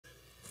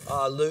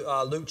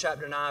Luke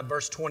chapter 9,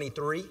 verse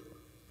 23.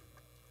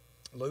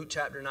 Luke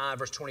chapter 9,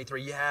 verse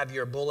 23. You have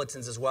your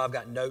bulletins as well. I've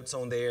got notes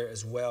on there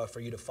as well for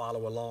you to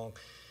follow along.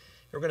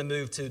 We're going to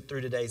move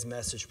through today's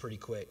message pretty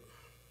quick.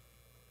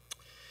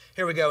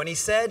 Here we go. And he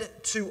said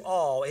to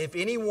all, if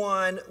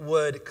anyone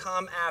would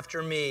come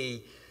after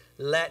me,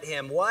 let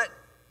him what?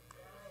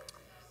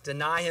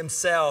 Deny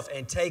himself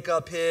and take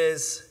up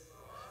his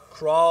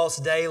cross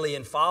daily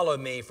and follow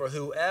me. For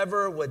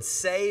whoever would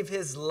save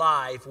his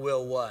life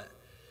will what?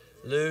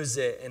 Lose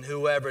it. And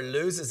whoever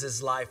loses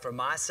his life for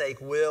my sake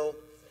will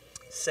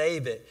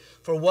save it.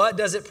 For what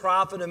does it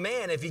profit a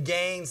man if he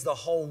gains the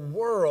whole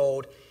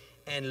world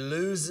and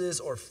loses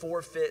or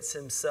forfeits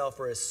himself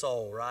or his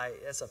soul, right?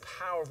 That's a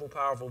powerful,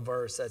 powerful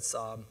verse that's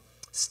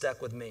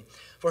stuck with me.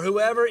 For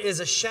whoever is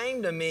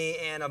ashamed of me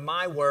and of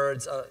my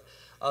words,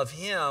 of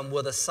him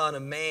will the Son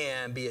of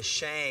Man be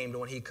ashamed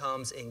when he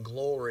comes in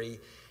glory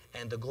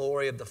and the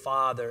glory of the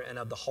Father and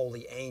of the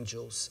holy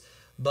angels.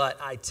 But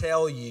I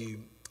tell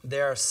you,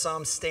 there are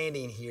some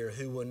standing here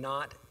who will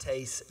not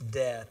taste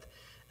death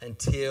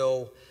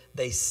until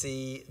they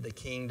see the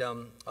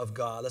kingdom of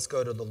God. Let's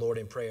go to the Lord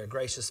in prayer.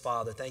 Gracious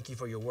Father, thank you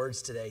for your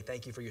words today.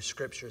 Thank you for your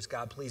scriptures.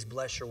 God, please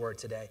bless your word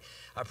today.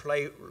 I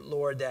pray,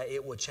 Lord, that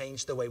it will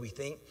change the way we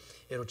think.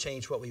 It will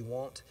change what we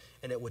want,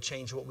 and it will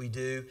change what we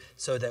do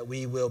so that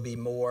we will be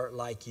more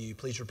like you.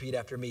 Please repeat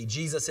after me.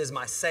 Jesus is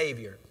my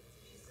Savior.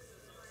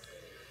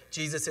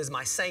 Jesus is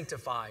my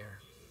sanctifier.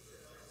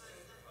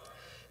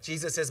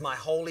 Jesus is my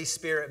Holy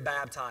Spirit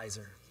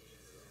baptizer.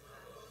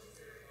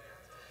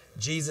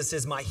 Jesus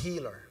is my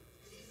healer.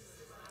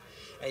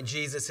 And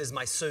Jesus is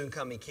my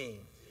soon-coming King.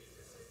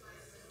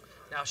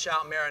 Now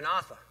shout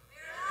Maranatha.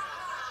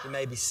 You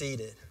may be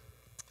seated.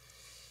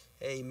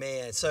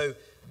 Amen. So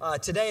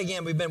today,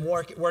 again, we've been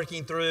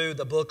working through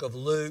the book of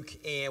Luke,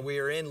 and we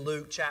are in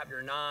Luke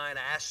chapter 9. I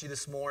asked you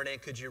this morning,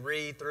 could you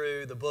read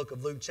through the book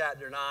of Luke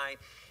chapter 9?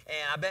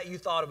 And I bet you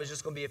thought it was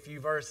just going to be a few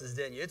verses,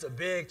 didn't you? It's a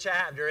big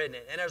chapter, isn't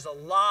it? And there's a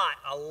lot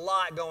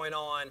going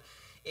on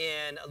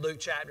in Luke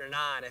chapter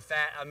 9. In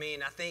fact,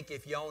 I think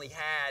if you only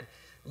had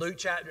Luke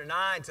chapter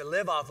 9 to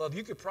live off of,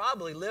 you could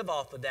probably live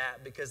off of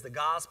that because the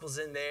gospel's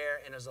in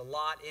there and there's a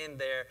lot in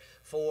there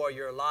for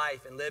your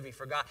life and living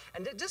for God.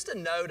 And just a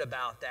note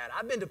about that,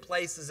 I've been to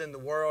places in the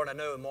world, I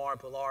know Amar and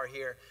Pilar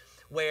here,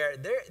 where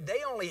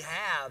they only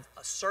have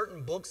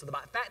certain books of the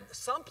Bible. In fact,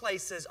 some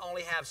places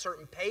only have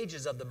certain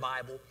pages of the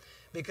Bible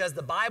because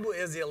the Bible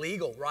is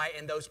illegal, right,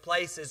 in those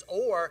places,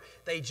 or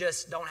they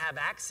just don't have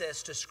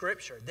access to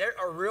Scripture. There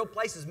are real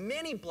places,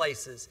 many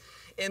places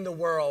in the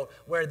world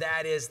where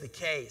that is the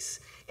case.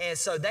 And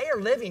so they are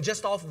living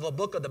just off of a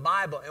book of the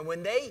Bible. And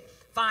when they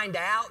find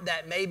out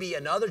that maybe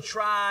another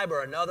tribe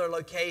or another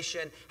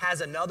location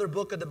has another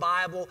book of the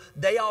Bible,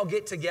 they all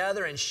get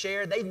together and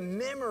share. They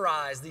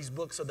memorize these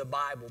books of the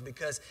Bible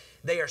because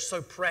they are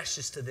so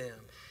precious to them.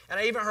 And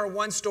I even heard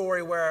one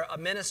story where a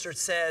minister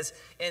says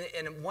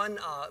in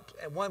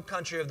one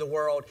country of the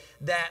world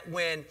that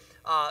when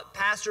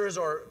pastors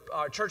or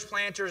church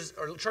planters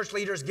or church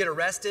leaders get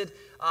arrested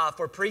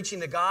for preaching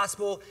the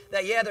gospel,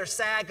 that they're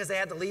sad because they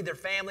have to leave their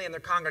family and their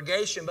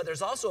congregation, but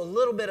there's also a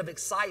little bit of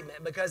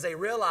excitement because they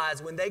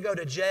realize when they go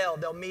to jail,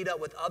 they'll meet up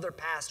with other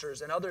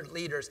pastors and other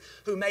leaders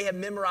who may have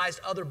memorized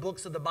other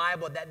books of the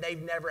Bible that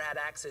they've never had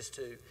access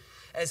to.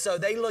 And so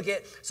they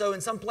so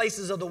in some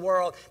places of the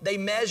world, they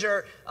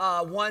measure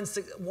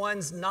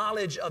one's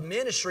knowledge of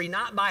ministry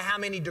not by how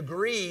many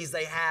degrees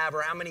they have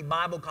or how many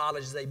Bible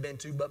colleges they've been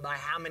to, but by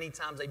how many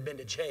times they've been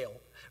to jail,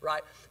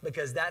 right?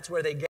 Because that's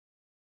where they get.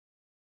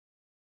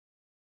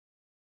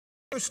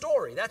 True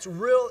story. That's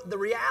the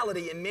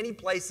reality in many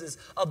places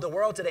of the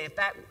world today. In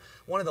fact,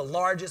 one of the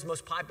largest,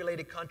 most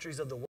populated countries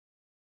of the world.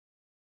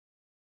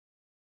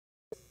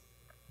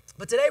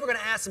 But today we're going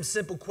to ask some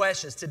simple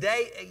questions.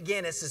 Today,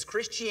 again, this is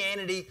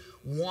Christianity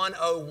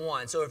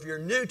 101. So if you're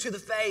new to the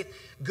faith,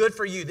 good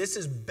for you. This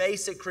is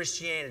basic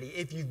Christianity.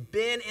 If you've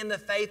been in the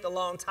faith a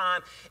long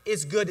time,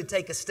 it's good to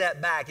take a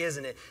step back,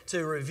 isn't it?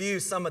 To review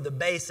some of the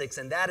basics,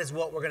 and that is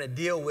what we're going to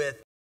deal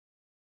with.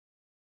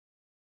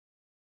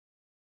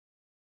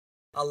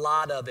 A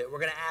lot of it. We're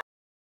going to ask.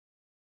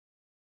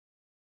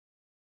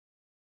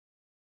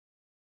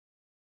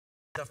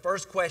 The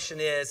first question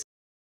is,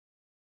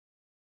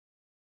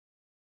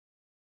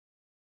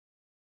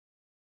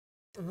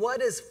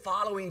 what is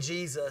following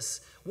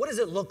Jesus? What does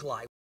it look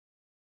like?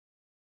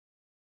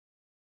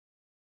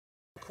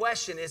 The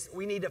question is,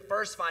 we need to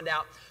first find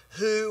out,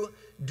 who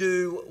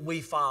do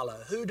we follow?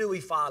 Who do we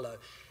follow?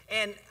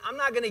 And I'm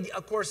not going to,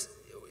 of course,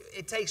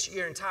 it takes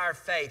your entire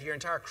faith, your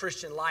entire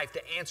Christian life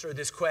to answer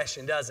this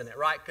question, doesn't it,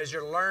 right? Because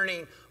you're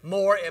learning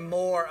more and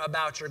more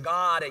about your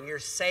God and your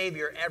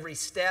Savior every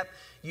step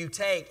you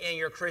take in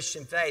your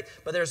Christian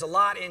faith. But there's a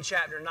lot in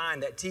chapter 9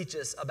 that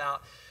teaches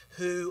about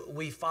who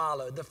we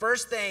follow. The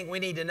first thing we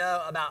need to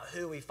know about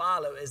who we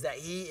follow is that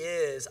He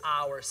is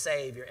our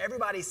Savior.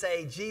 Everybody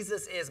say,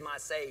 Jesus is my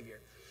Savior.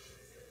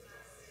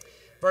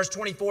 Verse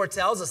 24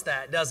 tells us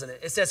that, doesn't it?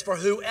 It says, for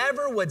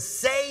whoever would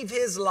save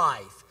his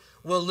life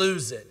will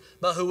lose it,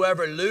 but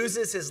whoever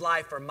loses his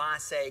life for my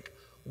sake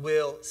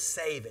will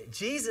save it.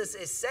 Jesus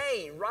is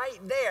saying right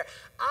there,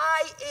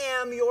 I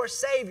am your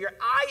Savior.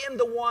 I am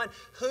the one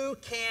who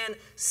can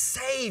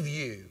save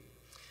you.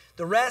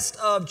 The rest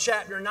of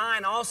chapter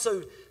 9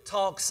 also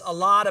talks a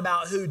lot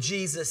about who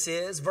Jesus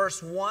is.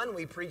 Verse 1,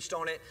 we preached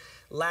on it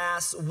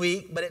last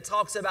week, but it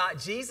talks about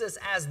Jesus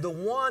as the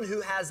one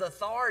who has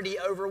authority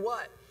over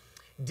what?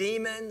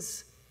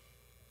 Demons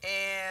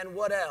and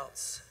what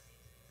else?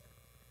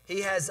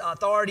 He has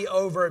authority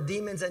over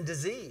demons and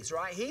disease,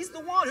 right? He's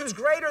the one who's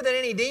greater than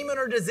any demon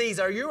or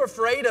disease. Are you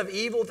afraid of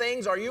evil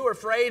things? Are you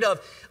afraid of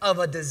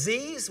a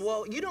disease?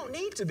 Well, you don't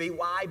need to be.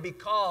 Why?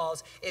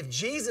 Because if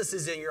Jesus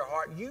is in your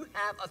heart, you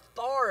have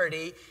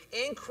authority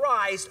in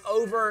Christ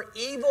over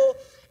evil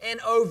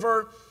and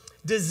over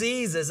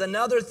diseases.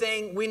 Another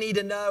thing we need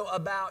to know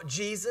about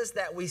Jesus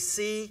that we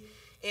see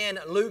in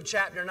Luke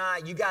chapter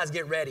 9, you guys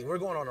get ready. We're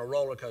going on a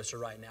roller coaster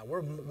right now.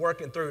 We're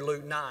working through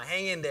Luke 9.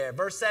 Hang in there.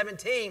 Verse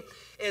 17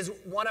 is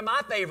one of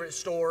my favorite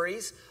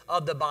stories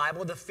of the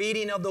Bible, the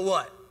feeding of the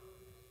what?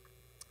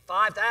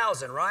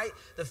 5,000, right?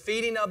 The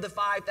feeding of the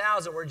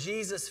 5,000, where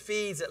Jesus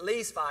feeds at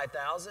least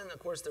 5,000. Of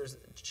course, there's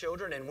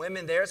children and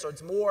women there, so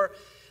it's more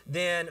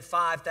than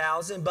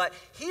 5,000. But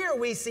here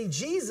we see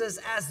Jesus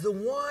as the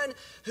one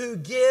who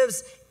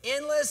gives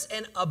endless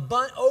and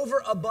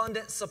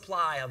overabundant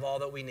supply of all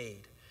that we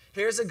need.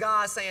 Here's a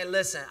guy saying,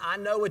 listen, I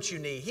know what you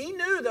need. He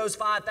knew those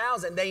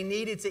 5,000, they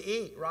needed to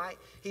eat, right?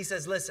 He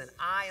says, listen,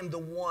 I am the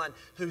one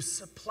who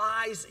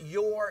supplies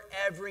your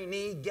every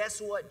need. Guess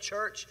what,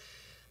 church?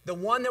 The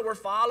one that we're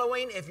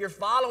following, if you're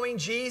following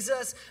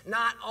Jesus,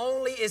 not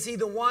only is he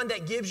the one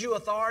that gives you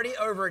authority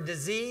over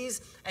disease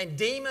and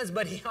demons,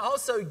 but he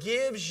also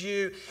gives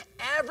you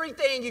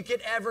everything you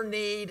could ever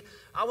need.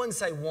 I wouldn't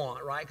say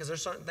want, right? Because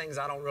there's certain things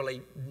I don't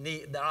really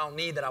need, that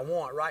I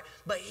want, right?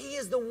 But he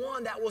is the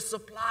one that will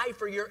supply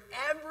for your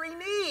every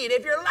need.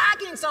 If you're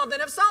lacking something,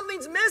 if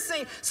something's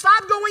missing,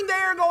 stop going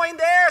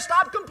there,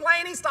 stop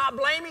complaining, stop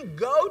blaming.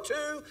 Go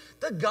to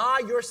the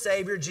God, your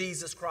Savior,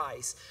 Jesus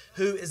Christ,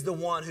 who is the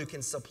one who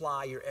can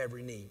supply your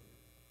every need.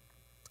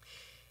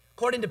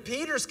 According to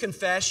Peter's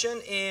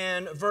confession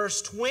in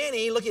verse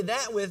 20, look at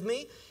that with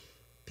me.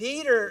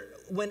 Peter,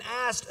 when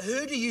asked,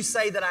 who do you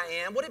say that I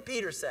am? What did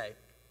Peter say?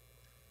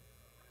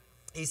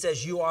 He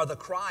says, you are the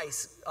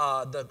Christ,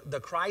 the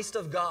Christ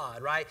of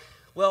God, right?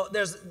 Well,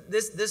 there's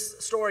this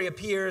story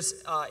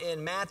appears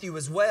in Matthew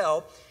as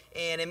well.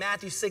 And in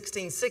Matthew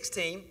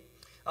 16:16,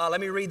 let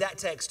me read that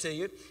text to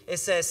you. It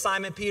says,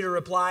 Simon Peter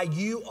replied,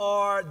 you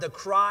are the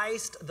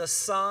Christ, the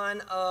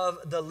Son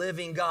of the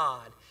living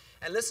God.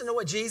 And listen to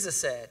what Jesus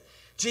said.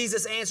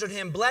 Jesus answered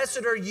him,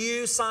 blessed are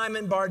you,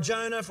 Simon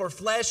Bar-Jonah, for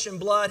flesh and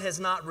blood has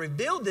not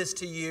revealed this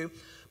to you,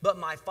 but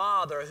my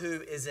Father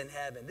who is in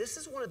heaven. This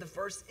is one of the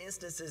first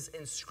instances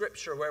in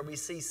Scripture where we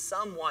see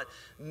someone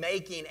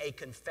making a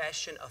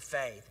confession of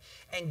faith.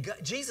 And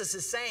Jesus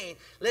is saying,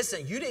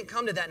 listen, you didn't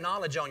come to that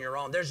knowledge on your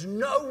own. There's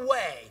no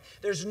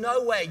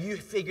way you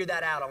figure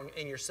that out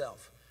in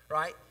yourself,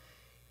 right?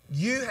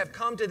 You have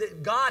come to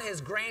God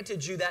has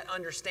granted you that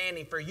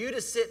understanding for you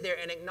to sit there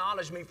and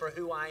acknowledge me for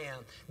who I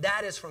am.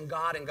 That is from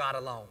God and God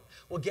alone.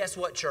 Well, guess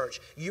what, church?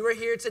 You are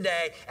here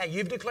today and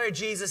you've declared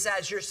Jesus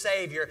as your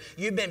Savior.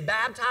 You've been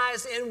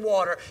baptized in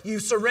water.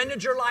 You've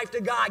surrendered your life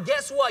to God.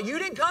 Guess what? You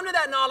didn't come to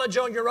that knowledge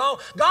on your own.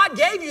 God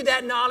gave you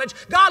that knowledge.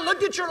 God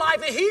looked at your life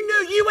and He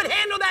knew you would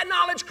handle that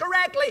knowledge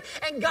correctly,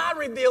 and God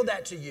revealed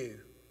that to you.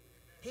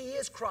 He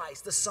is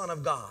Christ, the Son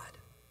of God.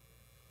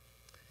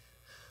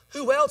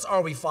 Who else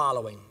are we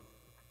following?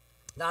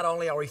 Not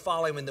only are we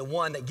following the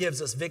one that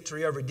gives us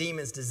victory over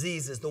demons,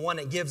 diseases, the one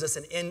that gives us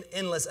an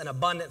endless and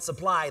abundant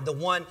supply, the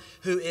one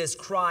who is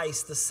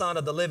Christ, the Son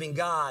of the living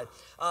God.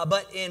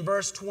 But in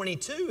verse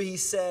 22, he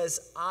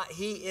says,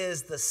 he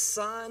is the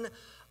Son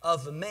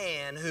of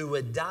Man who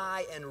would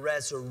die and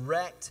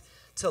resurrect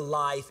to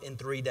life in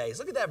 3 days.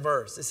 Look at that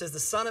verse. It says, the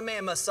Son of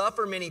Man must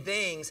suffer many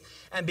things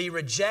and be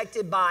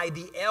rejected by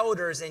the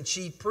elders and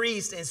chief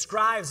priests and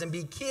scribes and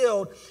be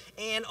killed,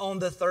 and on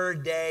the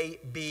third day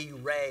be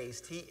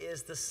raised. He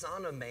is the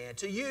Son of Man.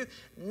 To you,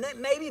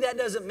 maybe that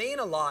doesn't mean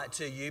a lot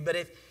to you, but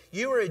if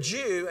you were a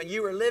Jew and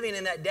you were living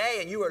in that day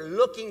and you were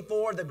looking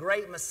for the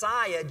great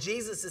Messiah,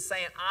 Jesus is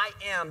saying, I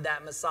am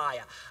that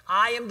Messiah.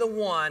 I am the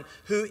one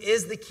who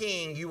is the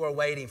King you are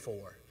waiting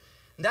for.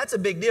 And that's a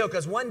big deal,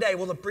 because one day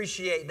we'll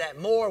appreciate that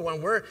more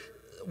when we're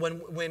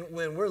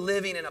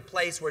living in a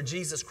place where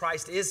Jesus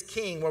Christ is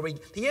King,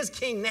 He is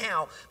King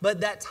now, but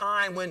that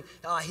time when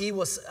He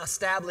will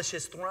establish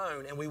His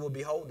throne and we will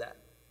behold that.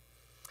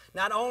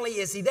 Not only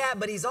is He that,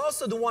 but He's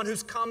also the one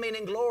who's coming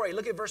in glory.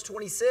 Look at verse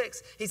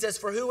 26. He says,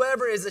 for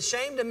whoever is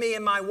ashamed of me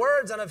and my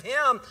words, and of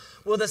Him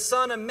will the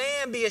Son of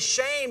Man be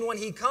ashamed when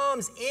He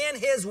comes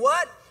in His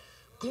what?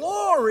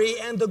 glory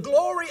and the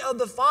glory of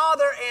the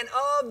Father and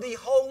of the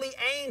holy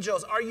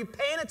angels. Are you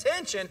paying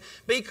attention?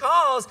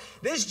 Because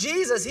this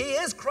Jesus, He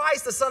is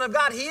Christ, the Son of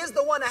God. He is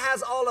the one that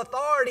has all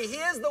authority. He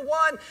is the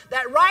one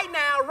that right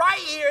now, right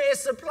here, is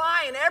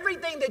supplying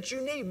everything that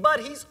you need. But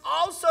He's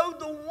also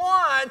the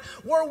one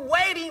we're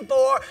waiting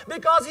for,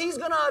 because He's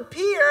going to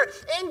appear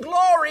in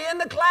glory in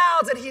the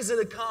clouds, and He's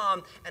going to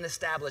come and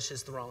establish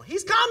His throne.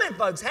 He's coming,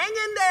 folks. Hang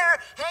in there.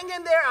 Hang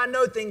in there. I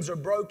know things are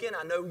broken.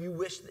 I know you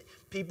wish that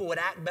people would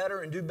act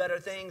better and do better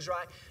things,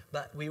 right?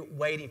 But we're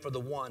waiting for the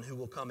one who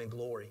will come in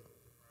glory.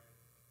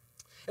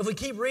 If we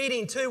keep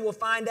reading too, we'll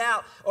find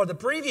out, or the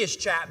previous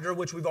chapter,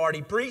 which we've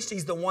already preached,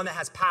 He's the one that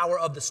has power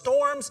of the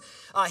storms.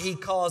 He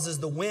causes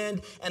the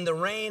wind and the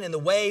rain and the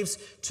waves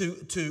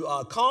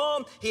to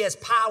calm. He has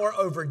power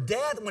over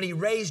death. When He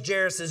raised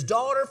Jairus'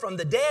 daughter from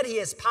the dead, He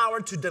has power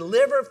to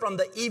deliver from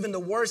even the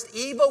worst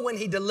evil. When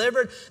He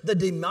delivered the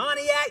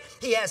demoniac,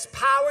 He has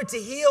power to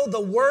heal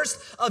the worst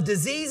of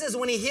diseases.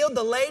 When He healed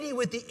the lady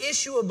with the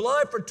issue of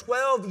blood for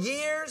 12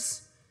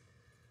 years.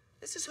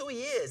 This is who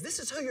He is. This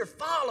is who you're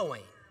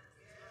following.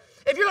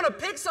 If you're going to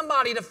pick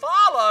somebody to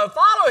follow,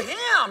 follow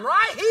Him,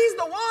 right? He's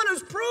the one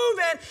who's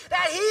proven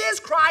that He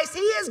is Christ, He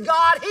is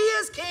God, He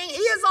is King, He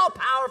is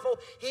all-powerful,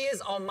 He is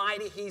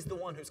almighty. He's the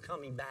one who's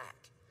coming back.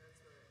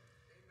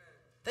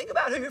 Think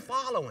about who you're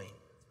following.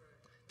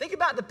 Think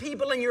about the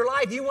people in your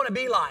life you want to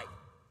be like.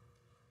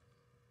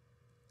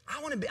 I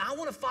want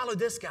to follow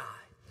this guy.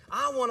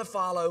 I want to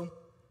follow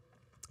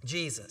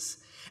Jesus.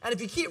 And if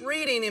you keep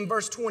reading in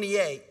verse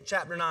 28,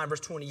 chapter 9,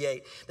 verse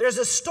 28, there's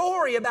a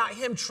story about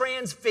Him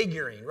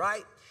transfiguring,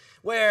 right?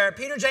 Where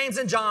Peter, James,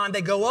 and John,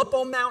 they go up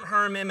on Mount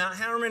Hermon. Mount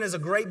Hermon is a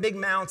great big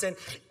mountain.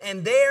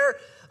 And there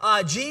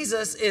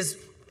Jesus is,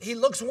 He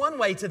looks one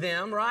way to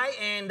them, right?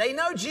 And they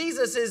know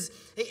Jesus is,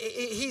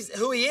 He's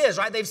who He is,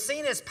 right? They've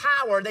seen His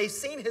power. They've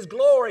seen His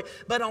glory.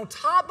 But on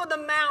top of the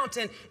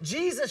mountain,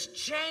 Jesus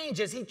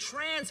changes. He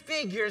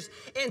transfigures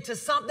into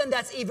something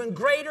that's even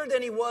greater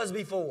than He was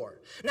before.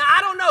 Now,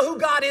 I don't know who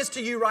God is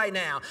to you right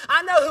now.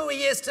 I know who He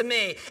is to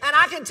me. And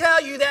I can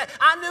tell you that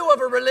I knew of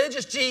a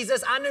religious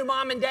Jesus. I knew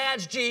Mom and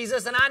Dad's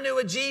Jesus. And I knew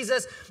a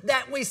Jesus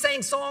that we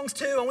sang songs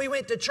to and we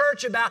went to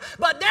church about.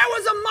 But there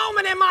was a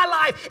moment in my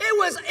life.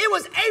 It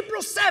was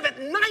April 7th,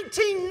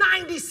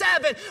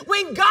 1997,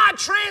 when God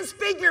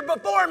transfigured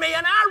before me,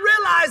 and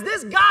I realized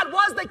this God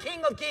was the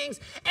King of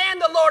Kings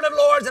and the Lord of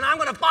Lords, and I'm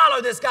going to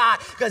follow this guy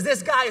because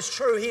this guy is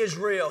true. He is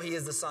real. He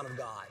is the Son of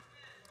God.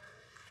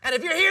 And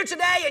if you're here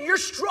today and you're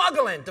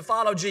struggling to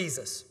follow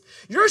Jesus,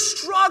 you're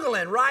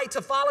struggling, right,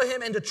 to follow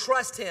Him and to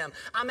trust Him,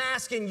 I'm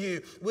asking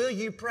you, will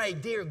you pray,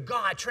 dear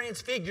God,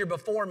 transfigure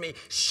before me.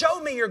 Show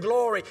me your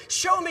glory.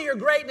 Show me your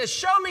greatness.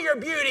 Show me your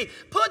beauty.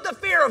 Put the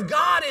fear of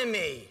God in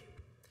me.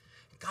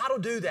 God will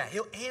do that.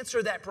 He'll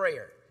answer that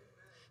prayer.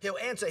 He'll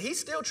answer. He's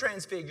still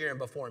transfiguring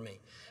before me.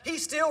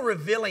 He's still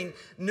revealing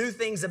new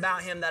things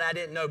about Him that I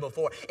didn't know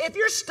before. If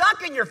you're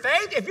stuck in your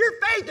faith, if your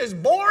faith is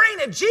boring,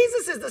 if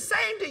Jesus is the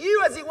same to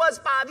you as He was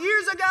 5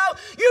 years ago,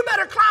 you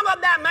better climb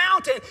up that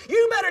mountain.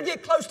 You better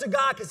get close to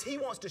God, because He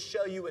wants to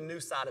show you a new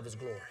side of His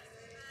glory.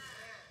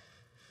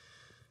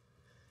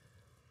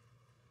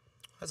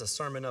 That's a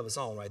sermon of its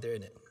own right there,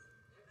 isn't it?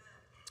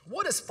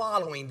 What does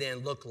following then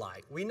look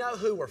like? We know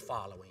who we're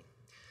following.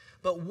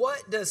 But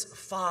what does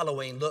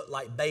following look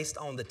like based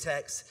on the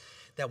text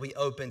that we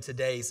open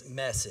today's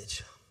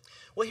message?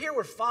 Well, here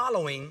we're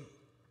following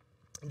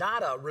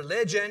not a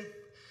religion,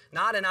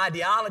 not an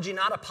ideology,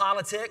 not a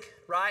politic,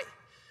 right?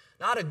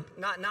 Not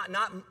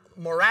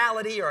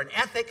morality or an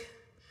ethic,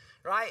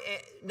 right?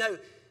 No,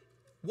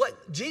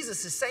 what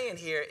Jesus is saying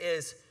here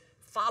is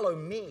follow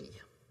me.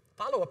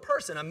 Follow a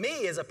person. A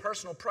me is a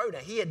personal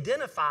pronoun. He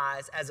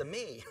identifies as a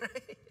me,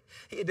 right?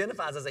 He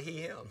identifies as a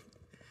he, him.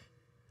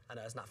 I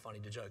know it's not funny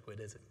to joke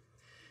with, is it?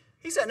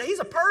 He said, no, He's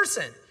a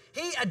person.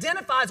 He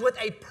identifies with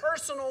a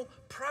personal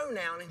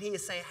pronoun, and He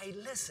is saying, hey,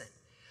 listen,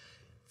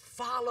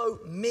 follow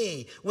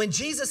me. When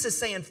Jesus is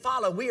saying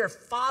follow, we are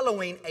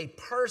following a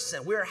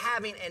person. We are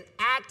having an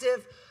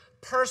active,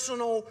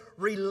 personal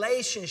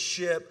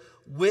relationship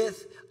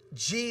with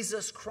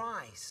Jesus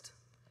Christ.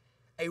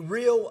 A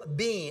real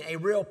being, a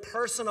real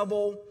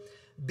personable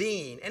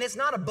being. And it's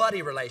not a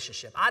buddy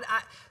relationship.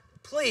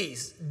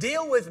 Please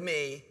deal with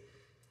me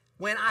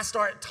when I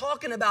start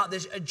talking about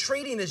this,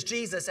 treating this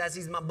Jesus as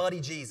He's my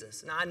buddy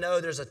Jesus. Now, I know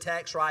there's a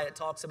text, right? It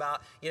talks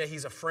about,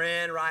 He's a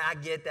friend, right? I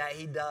get that.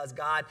 He does.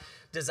 God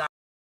desires.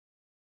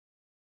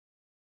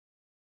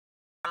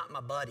 Not my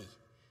buddy.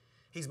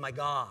 He's my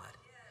God.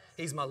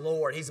 He's my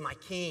Lord. He's my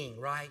King,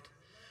 right?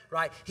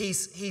 Right?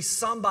 He's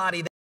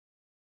somebody that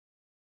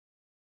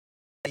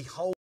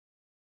behold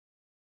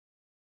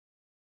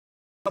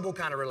double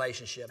kind of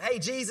relationship. Hey,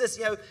 Jesus,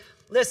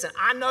 listen,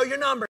 I know your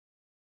number.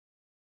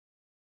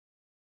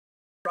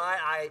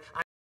 Right?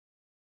 I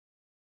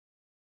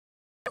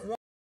want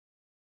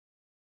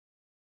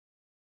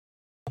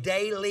to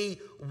daily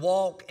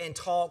walk and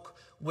talk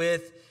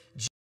with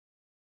Jesus.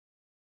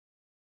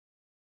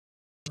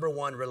 Number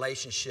one,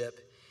 relationship.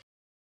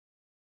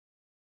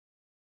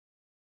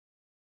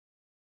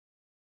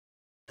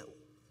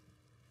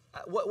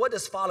 what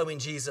does following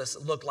Jesus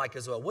look like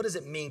as well? What does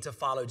it mean to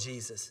follow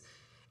Jesus?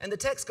 And the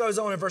text goes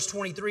on in verse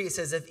 23. It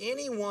says, if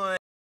anyone,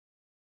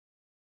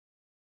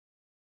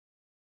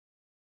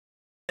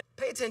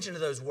 pay attention to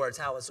those words,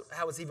 how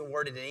it's even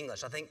worded in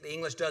English. I think the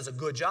English does a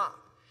good job.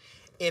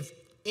 If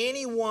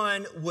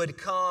anyone would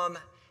come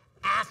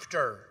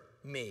after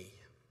me.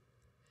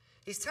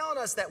 He's telling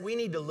us that we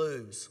need to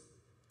lose.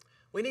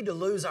 We need to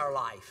lose our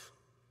life.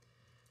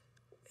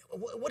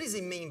 What does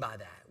he mean by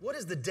that? What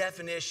is the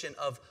definition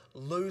of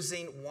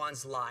losing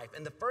one's life?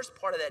 And the first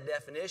part of that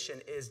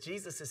definition is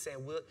Jesus is saying,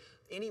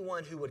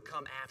 anyone who would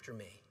come after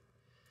me.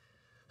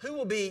 Who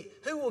will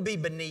be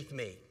beneath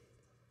me?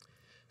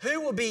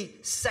 Who will be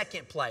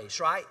second place,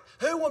 right?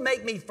 Who will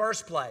make me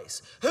first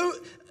place? Who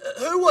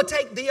will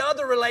take the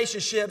other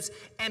relationships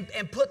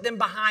and put them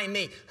behind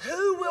me?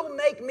 Who will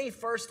make me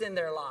first in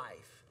their life?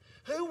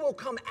 Who will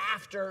come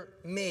after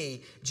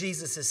me,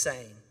 Jesus is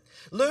saying.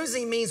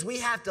 Losing means we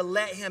have to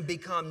let him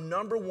become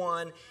number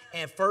one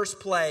and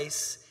first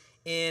place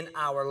in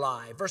our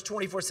life. Verse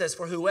 24 says,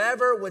 for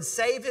whoever would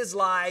save his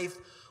life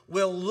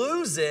will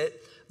lose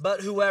it, but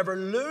whoever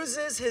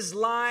loses his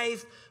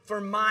life for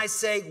my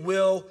sake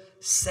will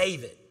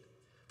save it.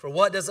 For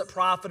what does it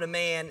profit a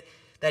man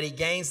that he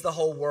gains the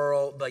whole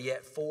world, but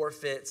yet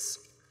forfeits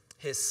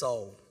his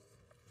soul?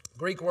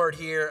 Greek word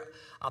here,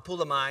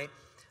 apollomai,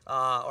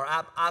 or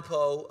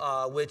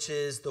apo, which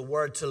is the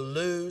word to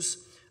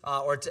lose,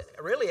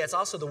 really it's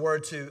also the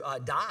word to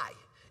die.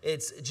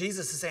 It's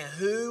Jesus is saying,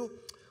 who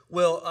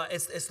will?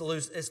 It's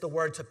the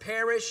word to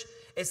perish.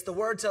 It's the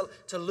word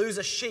to lose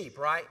a sheep,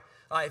 right?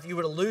 If you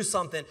were to lose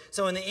something.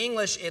 So in the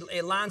English,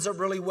 it lines up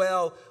really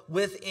well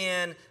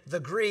within the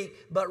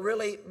Greek. But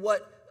really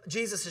what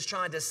Jesus is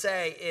trying to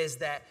say is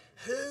that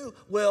who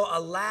will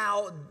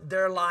allow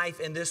their life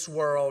in this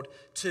world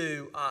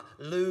to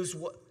lose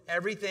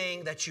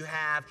everything that you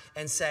have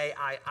and say,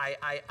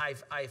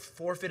 I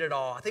forfeit it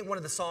all. I think one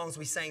of the songs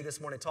we sang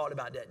this morning talked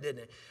about that,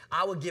 didn't it?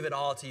 I would give it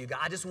all to you, God.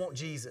 I just want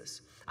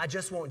Jesus. I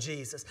just want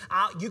Jesus.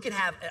 You can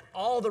have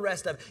all the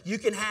rest of it. You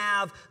can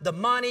have the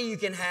money. You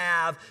can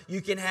have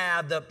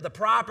the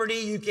property.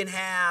 You can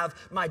have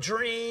my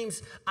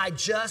dreams. I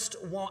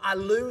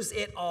lose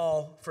it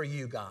all for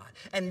you, God.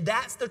 And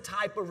that's the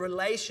type of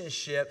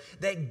relationship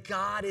that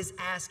God is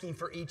asking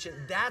for each.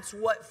 And that's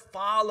what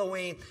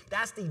following,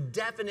 that's the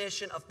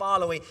definition of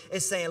following,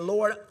 is saying,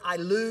 Lord, I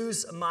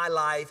lose my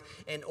life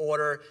in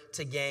order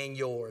to gain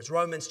yours.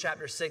 Romans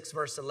chapter 6,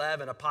 verse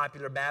 11, a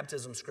popular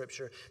baptism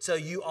scripture. So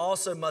you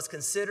also must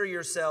consider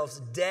yourselves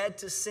dead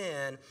to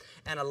sin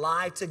and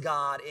alive to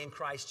God in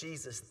Christ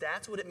Jesus.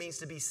 That's what it means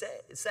to be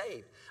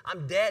saved.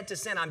 I'm dead to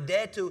sin. I'm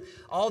dead to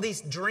all these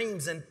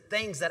dreams and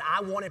things that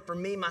I wanted for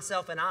me,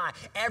 myself, and I.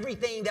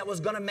 Everything that was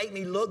going to make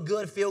me look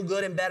good, feel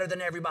good, and better than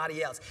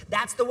everybody else.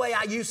 That's the way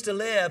I used to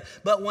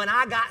live. But when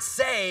I got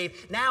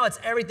saved, now it's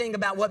everything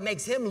about what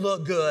makes him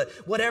look good.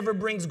 Whatever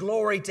brings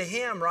glory to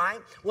him, right?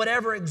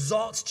 Whatever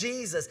exalts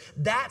Jesus.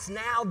 That's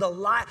now the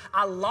life.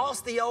 I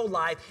lost the old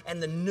life,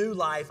 and the new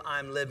life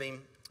I'm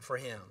living for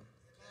him.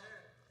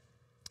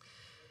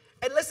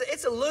 And listen,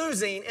 it's a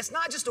losing. It's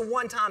not just a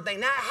one-time thing.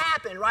 That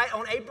happened, right?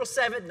 On April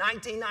 7th,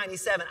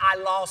 1997, I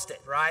lost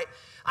it, right?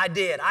 I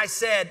did. I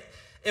said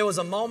it was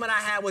a moment I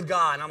had with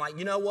God. And I'm like,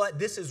 you know what?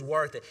 This is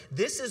worth it.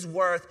 This is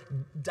worth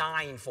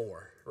dying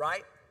for,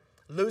 right?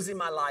 Losing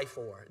my life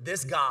for.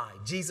 This guy,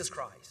 Jesus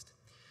Christ.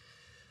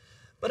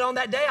 But on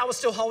that day, I was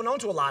still holding on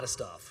to a lot of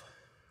stuff,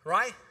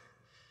 right?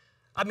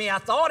 I mean, I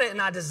thought it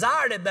and I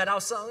desired it, but I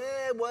was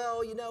saying,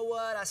 well, you know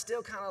what? I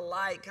still kind of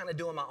like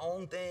doing my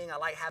own thing. I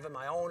like having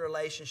my own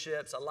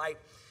relationships.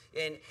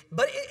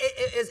 But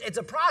it's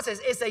a process.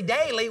 It's a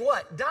daily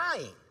what?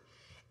 Dying.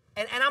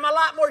 And I'm a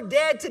lot more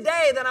dead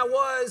today than I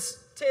was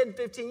 10,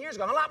 15 years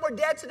ago. I'm a lot more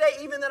dead today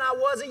even than I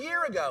was a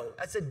year ago.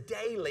 That's a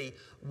daily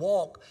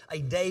walk, a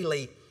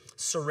daily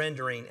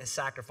surrendering and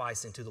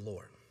sacrificing to the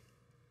Lord.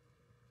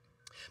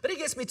 But it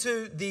gets me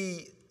to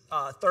the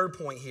third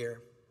point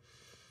here.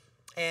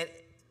 And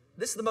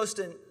this is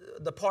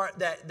the part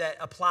that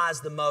applies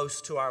the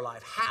most to our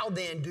life. How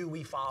then do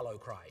we follow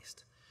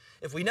Christ?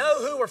 If we know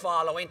who we're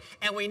following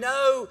and we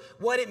know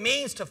what it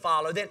means to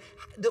follow, then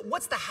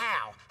what's the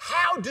how?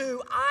 How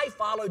do I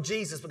follow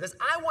Jesus? Because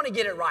I want to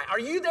get it right. Are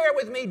you there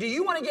with me? Do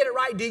you want to get it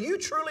right? Do you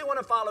truly want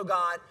to follow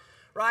God?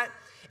 Right?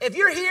 If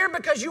you're here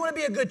because you want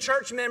to be a good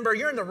church member,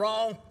 you're in the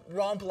wrong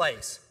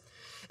place.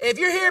 If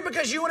you're here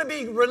because you want to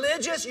be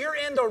religious, you're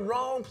in the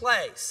wrong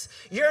place.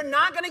 You're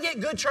not going to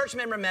get good church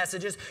member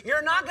messages.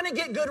 You're not going to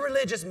get good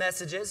religious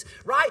messages,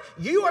 right?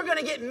 You are going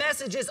to get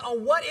messages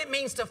on what it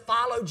means to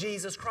follow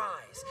Jesus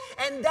Christ.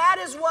 And that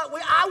is what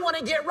I want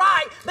to get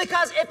right,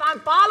 because if I'm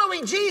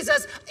following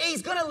Jesus,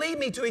 he's going to lead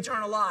me to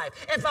eternal life.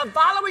 If I'm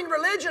following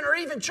religion or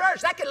even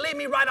church, that could lead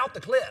me right off the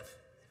cliff.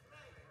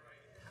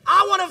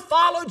 I want to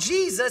follow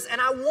Jesus,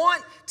 and I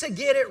want to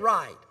get it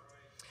right.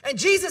 And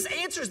Jesus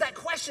answers that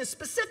question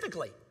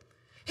specifically.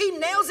 He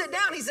nails it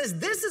down. He says,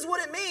 this is what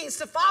it means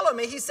to follow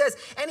me. He says,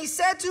 and he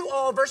said to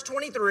all, verse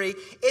 23,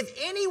 if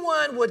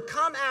anyone would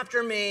come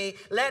after me,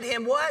 let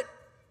him what?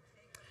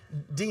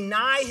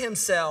 Deny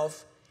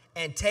himself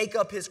and take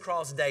up his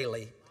cross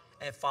daily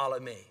and follow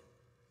me.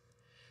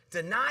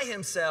 Deny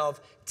himself,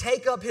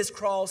 take up his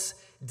cross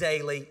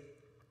daily,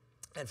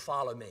 and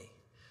follow me.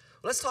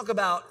 Let's talk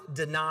about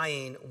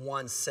denying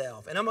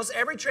oneself. And almost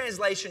every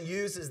translation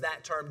uses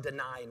that term,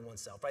 denying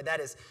oneself, right? That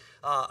is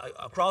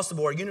across the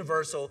board,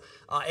 universal,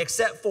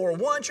 except for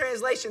one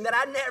translation that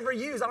I never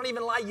use. I don't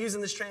even like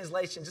using this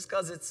translation just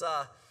because it's,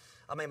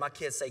 my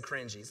kids say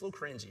cringy. It's a little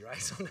cringy,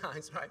 right?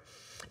 Sometimes, right?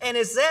 And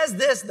it says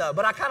this, though,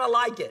 but I kind of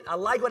like it. I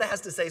like what it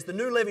has to say. It's the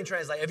New Living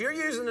Translation. If you're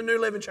using the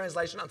New Living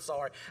Translation, I'm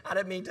sorry. I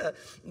didn't mean to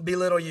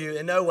belittle you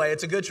in no way.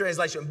 It's a good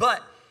translation.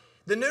 But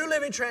the New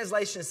Living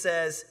Translation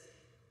says,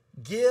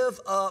 give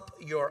up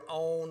your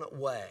own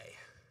way.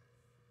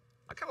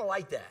 I kind of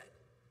like that.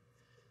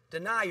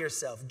 Deny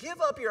yourself.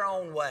 Give up your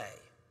own way.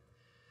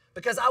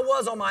 Because I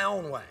was on my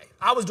own way.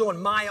 I was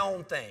doing my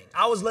own thing.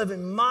 I was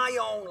living my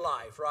own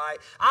life, right?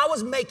 I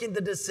was making the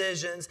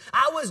decisions.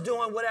 I was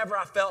doing whatever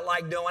I felt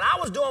like doing. I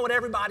was doing what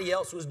everybody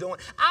else was doing.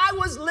 I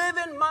was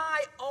living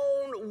my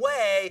own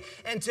way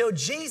until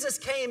Jesus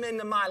came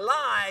into my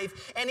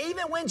life. And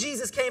even when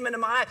Jesus came into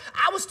my life,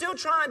 I was still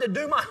trying to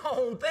do my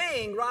own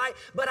thing, right?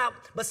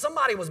 But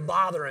somebody was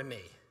bothering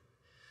me.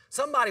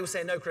 Somebody was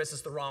saying, no, Chris,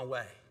 it's the wrong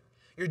way.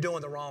 You're doing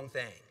the wrong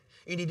thing.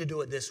 You need to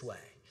do it this way.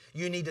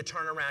 You need to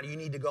turn around. You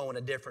need to go in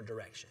a different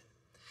direction.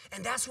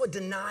 And that's what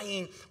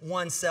denying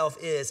oneself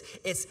is.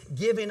 It's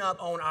giving up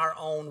on our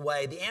own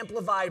way. The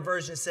Amplified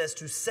Version says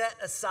to set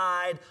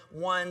aside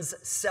one's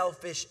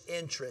selfish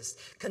interest.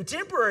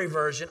 Contemporary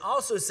Version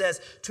also says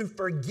to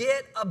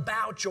forget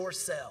about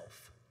yourself.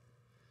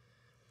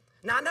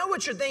 Now, I know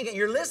what you're thinking.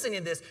 You're listening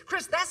to this.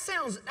 Chris, that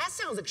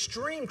sounds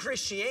extreme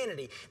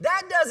Christianity.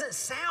 That doesn't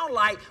sound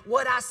like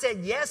what I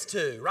said yes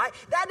to, right?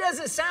 That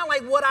doesn't sound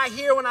like what I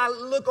hear when I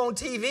look on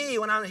TV,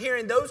 when I'm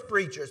hearing those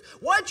preachers.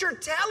 What you're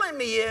telling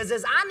me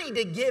is I need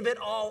to give it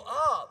all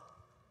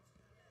up.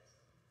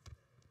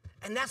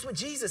 And that's what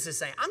Jesus is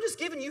saying. I'm just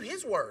giving you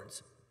his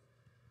words.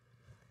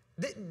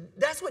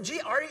 That's what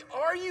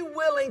are you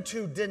willing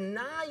to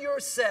deny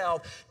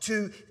yourself,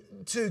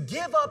 to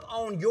give up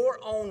on your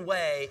own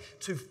way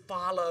to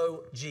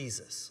follow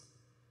Jesus?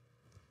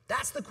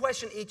 That's the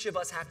question each of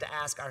us have to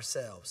ask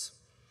ourselves.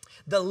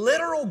 The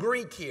literal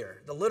Greek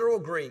here,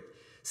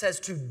 says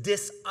to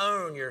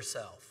disown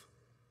yourself.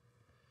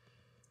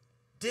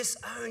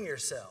 Disown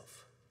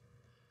yourself.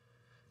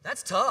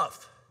 That's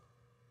tough.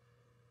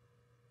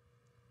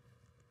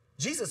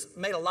 Jesus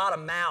made a lot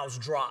of mouths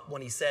drop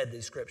when he said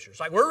these scriptures.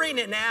 Like, we're reading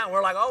it now, and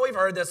we're like, oh, we've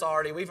heard this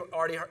already. We've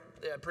already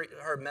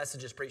heard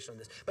messages preached on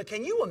this. But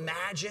can you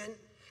imagine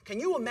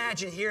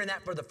hearing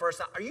that for the first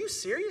time? Are you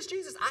serious,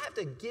 Jesus? I have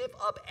to give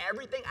up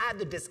everything. I have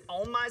to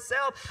disown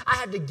myself. I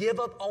have to give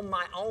up on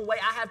my own way.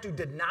 I have to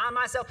deny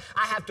myself.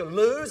 I have to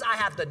lose. I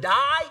have to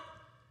die.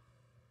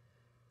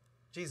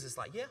 Jesus is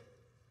like,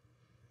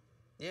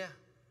 yeah,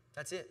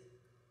 that's it.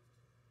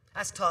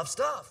 That's tough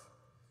stuff.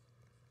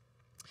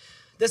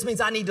 This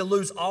means I need to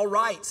lose all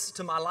rights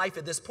to my life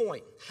at this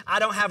point. I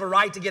don't have a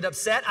right to get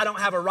upset. I don't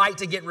have a right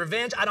to get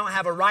revenge. I don't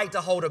have a right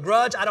to hold a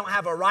grudge. I don't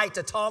have a right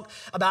to talk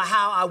about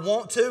how I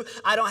want to.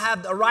 I don't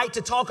have the right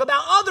to talk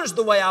about others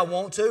the way I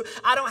want to.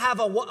 I don't have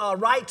a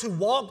right to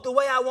walk the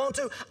way I want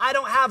to. I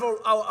don't have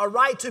a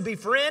right to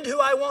befriend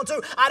who I want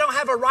to. I don't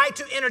have a right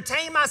to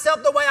entertain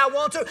myself the way I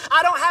want to.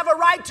 I don't have a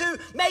right to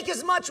make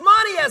as much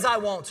money as I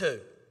want to.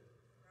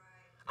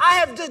 I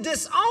have to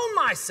disown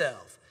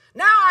myself.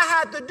 Now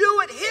I have to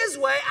do it his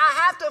way.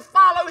 I have to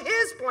follow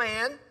his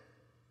plan.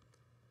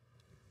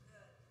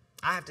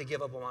 I have to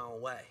give up on my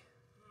own way.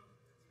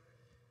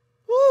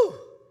 Woo!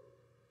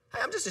 Hey,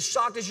 I'm just as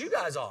shocked as you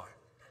guys are.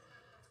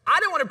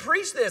 I didn't want to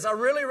preach this. I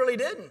really, really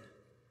didn't.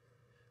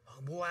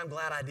 Oh, boy, I'm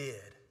glad I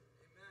did.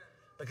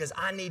 Because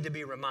I need to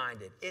be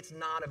reminded. It's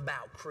not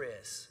about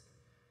Chris.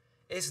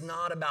 It's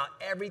not about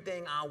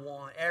everything I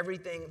want,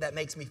 everything that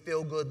makes me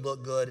feel good,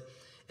 look good,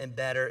 and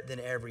better than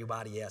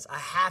everybody else. I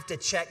have to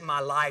check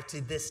my life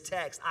to this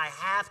text. I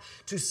have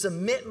to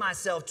submit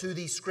myself to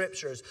these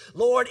scriptures.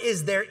 Lord,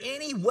 is there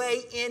any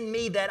way in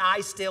me that I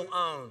still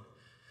own?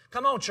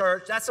 Come on,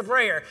 church. That's a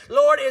prayer.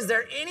 Lord, is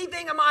there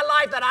anything in my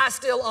life that I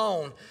still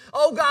own?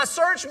 Oh, God,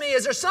 search me.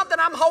 Is there something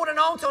I'm holding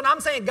on to? And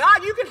I'm saying,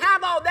 God, you can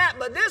have all that,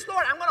 but this,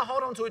 Lord, I'm going to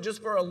hold on to it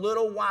just for a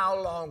little while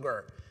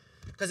longer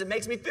because it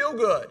makes me feel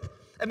good.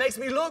 It makes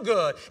me look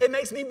good. It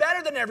makes me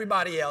better than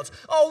everybody else.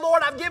 Oh,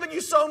 Lord, I've given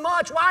you so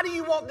much. Why do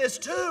you want this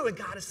too? And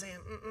God is saying,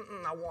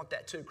 I want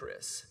that too,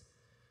 Chris.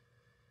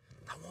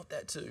 I want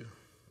that too.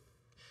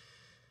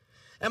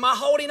 Am I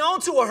holding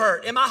on to a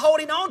hurt? Am I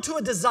holding on to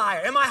a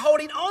desire? Am I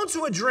holding on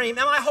to a dream?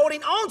 Am I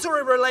holding on to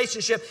a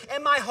relationship?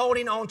 Am I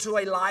holding on to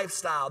a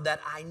lifestyle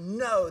that I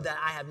know that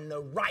I have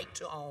no right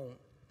to own?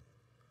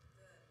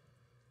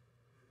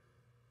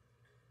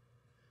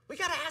 We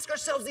got to ask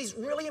ourselves these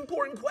really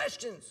important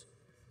questions.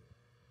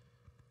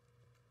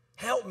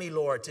 Help me,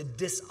 Lord, to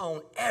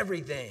disown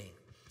everything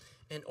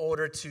in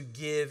order to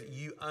give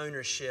you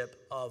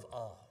ownership of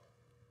all.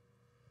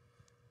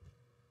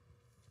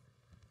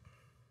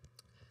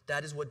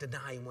 That is what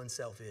denying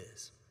oneself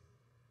is.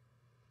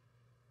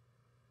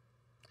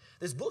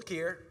 This book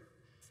here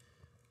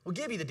We'll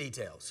give you the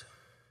details.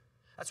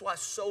 That's why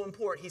it's so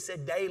important. He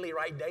said daily,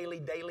 right? Daily,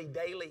 daily,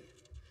 daily.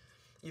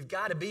 You've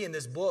got to be in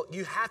this book.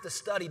 You have to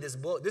study this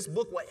book. This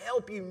book will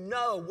help you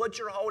know what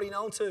you're holding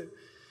on to.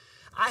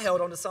 I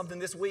held on to something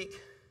this week.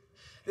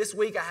 This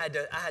week I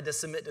had to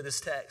submit to this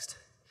text.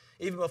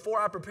 Even before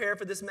I prepared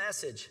for this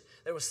message,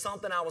 there was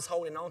something I was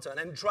holding on to.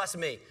 And trust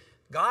me,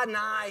 God and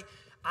I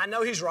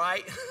know He's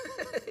right.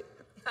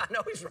 I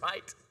know He's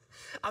right.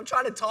 I'm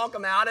trying to talk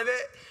Him out of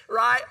it,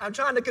 right? I'm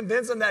trying to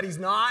convince Him that He's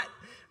not,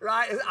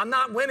 right? I'm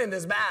not winning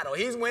this battle.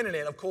 He's winning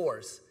it, of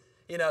course.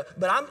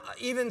 But I'm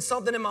even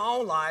something in my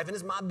own life, and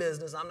it's my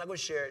business. I'm not going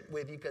to share it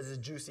with you because it's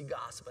juicy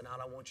gossip, and I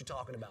don't want you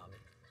talking about me.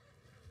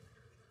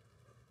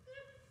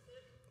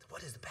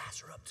 What is the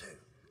pastor up to?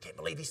 Can't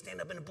believe he's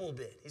standing up in the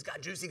pulpit. He's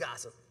got juicy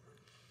gossip.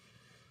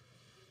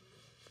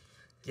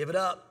 Give it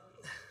up.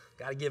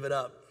 Got to give it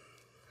up.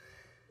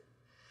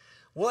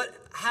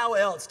 How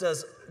else do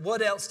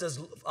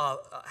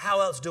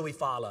we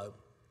follow?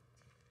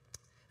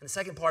 And the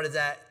second part of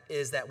that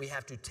is that we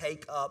have to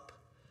take up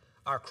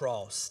our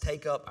cross.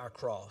 Take up our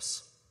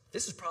cross.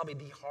 This is probably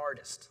the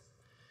hardest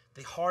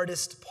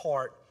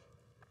part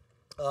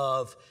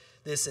of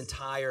this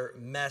entire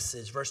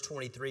message. Verse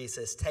 23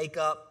 says, take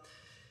up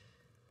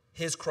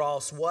His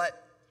cross,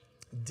 what?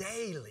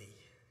 Daily.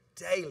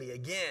 Daily.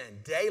 Again,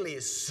 daily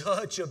is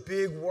such a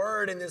big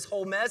word in this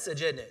whole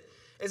message, isn't it?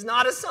 It's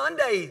not a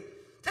Sunday.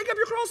 Take up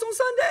your cross on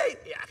Sunday.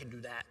 Yeah, I can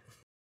do that.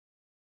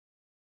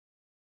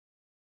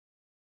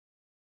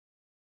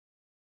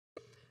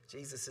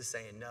 Jesus is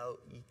saying, no,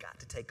 you got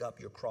to take up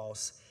your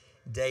cross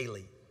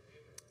daily.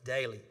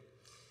 Daily.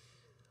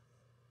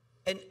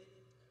 And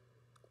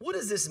what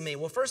does this mean?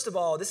 Well, first of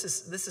all, this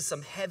is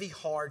some heavy,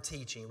 hard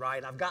teaching,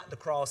 right? I've got the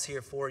cross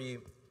here for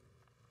you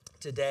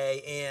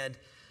today. And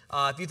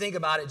if you think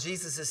about it,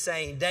 Jesus is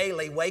saying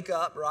daily, wake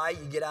up, right?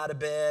 You get out of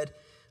bed.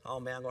 Oh,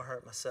 man, I'm going to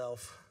hurt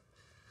myself.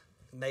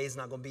 May's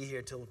not going to be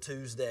here till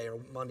Tuesday or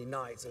Monday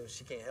night, so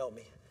she can't help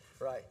me,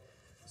 right?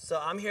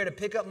 So I'm here to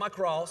pick up my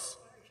cross.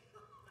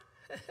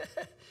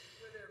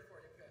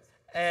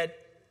 And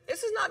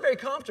this is not very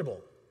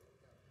comfortable.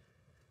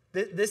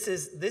 This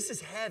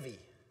is heavy.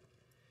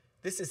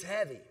 This is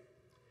heavy.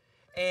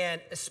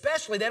 And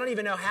especially, they don't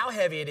even know how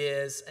heavy it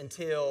is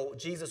until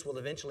Jesus will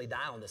eventually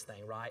die on this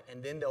thing, right?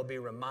 And then they'll be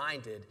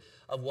reminded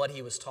of what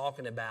He was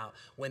talking about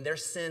when their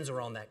sins were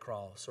on that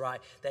cross,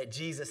 right? That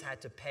Jesus had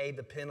to pay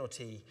the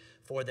penalty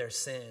for their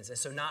sins. And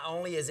so not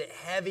only is it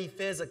heavy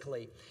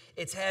physically,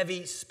 it's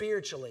heavy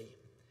spiritually.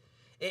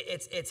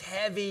 It's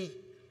heavy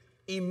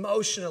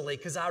emotionally,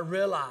 because I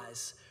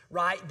realize,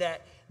 right,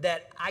 that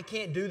I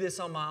can't do this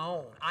on my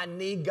own. I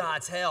need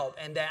God's help,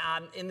 and that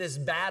I'm in this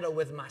battle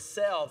with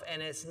myself,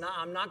 and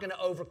I'm not going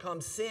to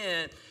overcome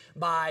sin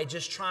by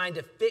just trying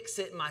to fix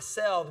it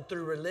myself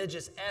through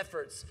religious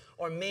efforts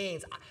or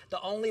means.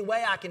 The only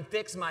way I can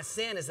fix my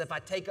sin is if I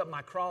take up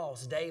my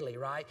cross daily,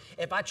 right?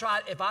 If I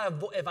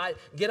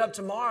get up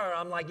tomorrow,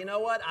 I'm like, you know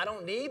what? I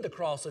don't need the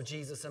cross of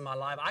Jesus in my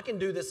life. I can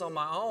do this on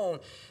my own.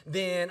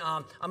 Then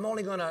I'm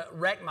only going to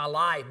wreck my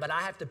life. But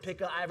I have to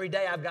pick up every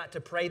day. I've got to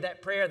pray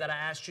that prayer that I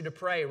asked you to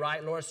pray,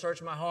 right? Lord,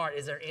 search my heart.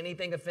 Is there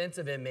anything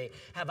offensive in me?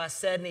 Have I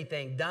said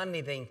anything, done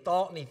anything,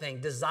 thought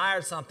anything,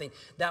 desired something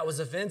that was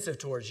offensive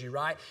towards you,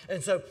 right?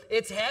 And so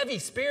it's heavy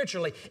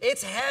spiritually.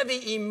 It's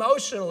heavy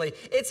emotionally.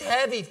 It's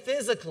heavy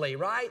physically,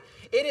 right?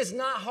 It is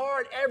not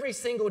hard every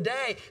single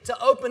day to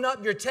open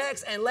up your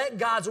text and let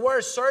God's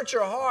Word search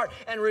your heart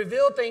and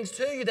reveal things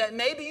to you that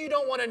maybe you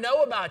don't want to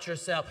know about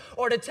yourself,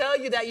 or to tell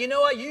you that, you know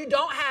what, you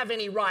don't have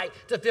any right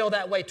to feel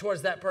that way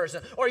towards that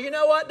person, or you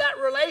know what, that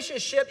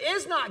relationship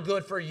is not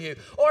good for you,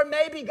 or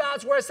maybe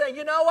God's Word is saying,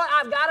 you know what,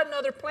 I've got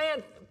another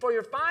plan for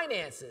your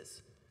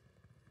finances.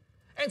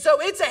 And so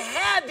it's a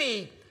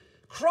heavy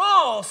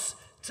cross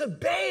to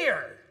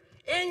bear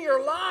in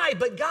your life,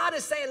 but God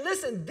is saying,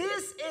 listen,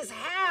 this is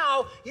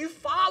how you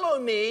follow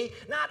me.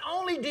 Not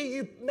only do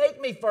you make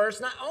me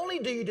first, not only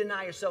do you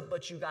deny yourself,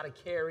 but you got to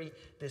carry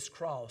this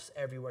cross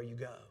everywhere you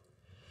go.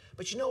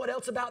 But you know what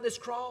else about this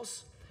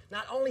cross?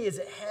 Not only is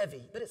it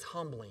heavy, but it's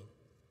humbling.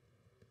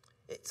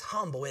 It's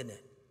humble, isn't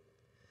it?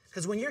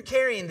 Because when you're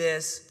carrying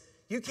this,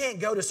 you can't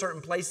go to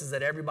certain places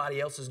that everybody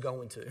else is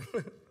going to.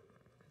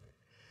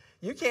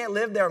 You can't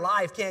live their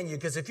life, can you?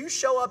 Because if you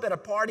show up at a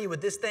party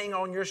with this thing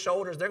on your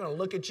shoulders, they're going to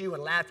look at you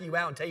and laugh you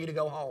out and tell you to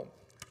go home.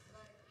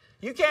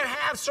 You can't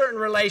have certain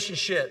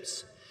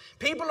relationships.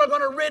 People are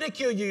going to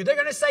ridicule you. They're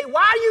going to say,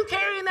 why are you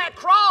carrying that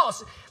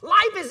cross?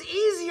 Life is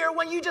easier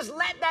when you just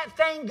let that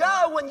thing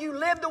go, when you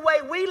live the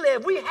way we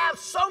live. We have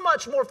so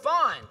much more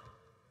fun.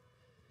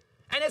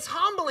 And it's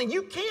humbling.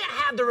 You can't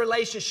have the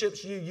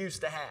relationships you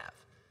used to have.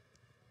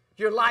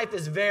 Your life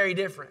is very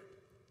different.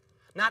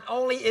 Not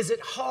only is it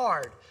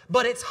hard,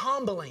 but it's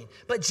humbling.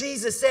 But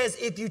Jesus says,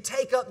 if you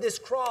take up this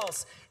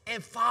cross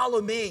and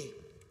follow me,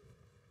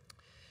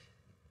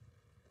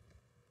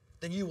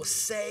 then you will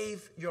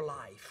save your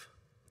life.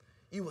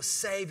 You will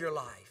save your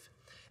life.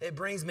 It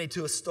brings me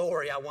to a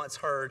story I once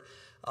heard,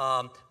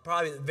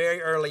 probably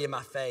very early in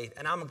my faith.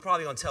 And I'm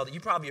probably going to tell that you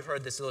probably have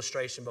heard this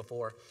illustration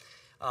before.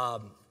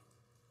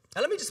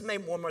 And let me just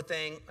make one more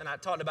thing, and I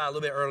talked about it a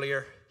little bit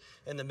earlier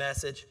in the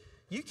message.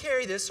 You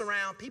carry this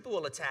around, people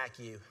will attack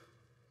you.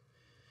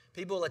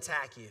 People will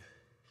attack you.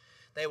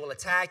 They will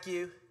attack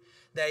you.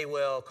 They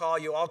will call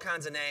you all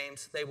kinds of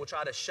names. They will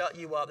try to shut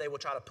you up. They will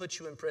try to put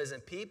you in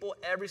prison. People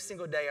every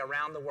single day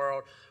around the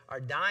world are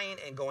dying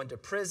and going to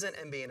prison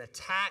and being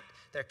attacked.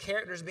 Their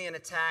characters being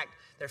attacked.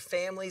 Their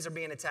families are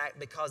being attacked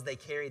because they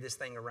carry this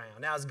thing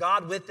around. Now, is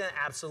God with them?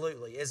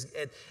 Absolutely.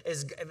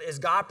 Is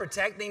God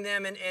protecting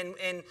them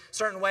in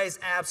certain ways?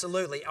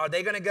 Absolutely. Are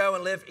they going to go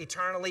and live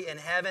eternally in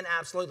heaven?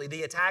 Absolutely.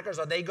 The attackers,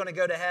 are they going to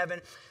go to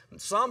heaven?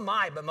 Some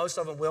might, but most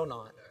of them will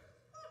not.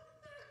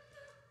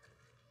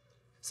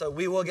 So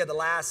we will get the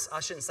last, I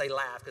shouldn't say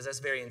laugh because that's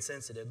very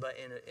insensitive, but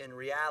in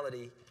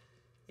reality,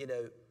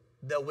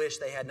 they'll wish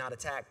they had not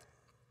attacked.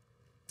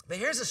 But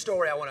here's a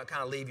story I want to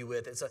kind of leave you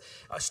with. It's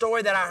a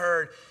story that I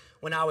heard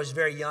when I was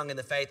very young in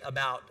the faith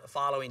about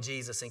following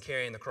Jesus and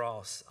carrying the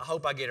cross. I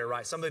hope I get it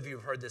right. Some of you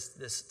have heard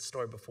this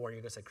story before, and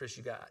you're going to say, Chris,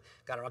 you got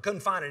it right. I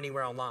couldn't find it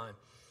anywhere online.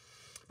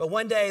 But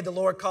one day the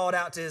Lord called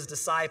out to his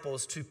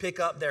disciples to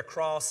pick up their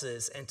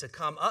crosses and to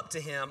come up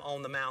to him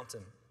on the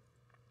mountain.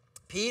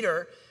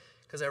 Peter,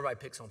 because everybody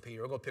picks on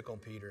Peter. We're going to pick on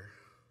Peter.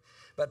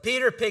 But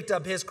Peter picked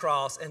up his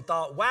cross and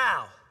thought,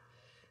 wow,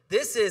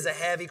 this is a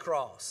heavy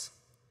cross.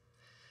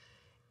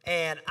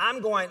 And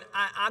I've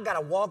got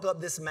to walk up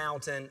this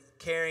mountain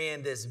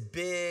carrying this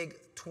big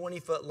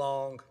 20-foot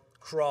long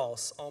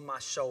cross on my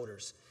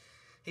shoulders.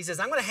 He says,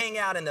 I'm going to hang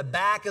out in the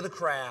back of the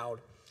crowd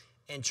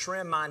and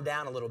trim mine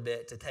down a little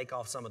bit to take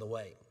off some of the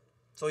weight.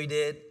 So he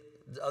did.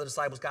 The other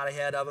disciples got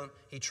ahead of him.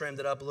 He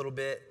trimmed it up a little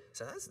bit.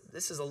 So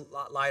this is a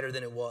lot lighter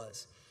than it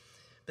was.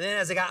 But then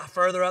as they got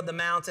further up the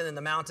mountain and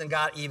the mountain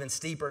got even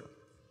steeper,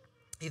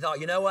 he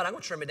thought, you know what, I'm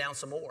going to trim it down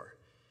some more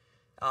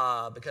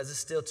because it's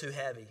still too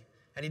heavy.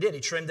 And he did. He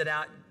trimmed it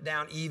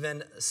down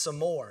even some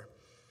more.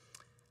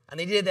 And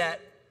he did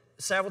that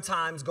several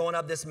times going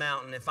up this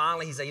mountain. And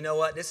finally he said, you know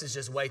what, this is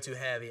just way too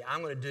heavy. What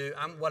I'm going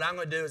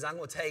to do is I'm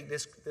going to take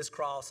this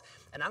cross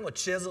and I'm going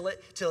to chisel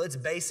it till it's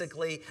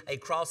basically a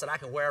cross that I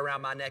can wear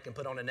around my neck and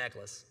put on a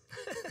necklace.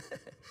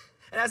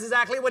 And that's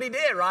exactly what he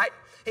did, right?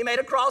 He made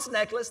a cross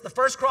necklace, the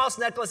first cross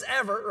necklace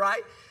ever,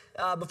 right?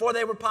 Before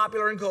they were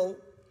popular and cool.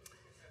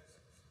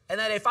 And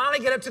then they finally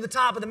get up to the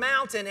top of the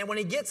mountain, and when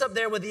he gets up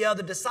there with the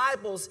other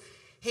disciples,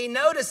 he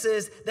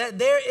notices that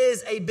there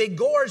is a big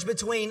gorge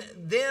between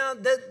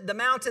them, the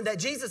mountain that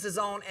Jesus is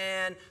on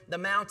and the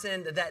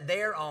mountain that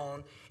they're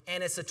on,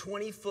 and it's a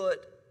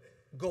 20-foot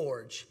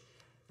gorge.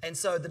 And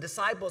so the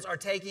disciples are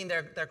taking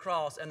their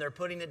cross and they're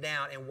putting it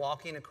down and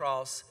walking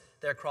across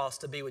their cross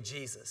to be with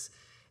Jesus.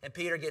 And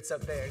Peter gets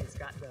up there, and he's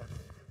got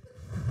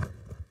the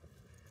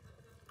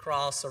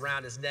cross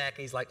around his neck,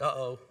 and he's like,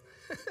 uh-oh.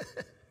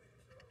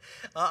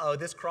 Uh-oh,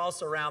 this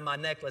cross around my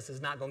necklace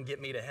is not going to get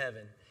me to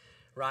heaven,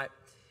 right?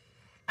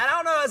 And I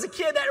don't know, as a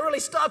kid, that really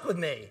stuck with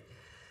me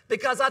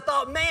because I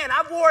thought, man,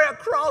 I wore a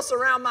cross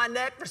around my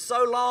neck for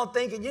so long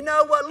thinking, you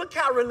know what, look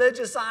how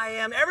religious I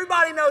am.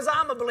 Everybody knows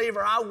I'm a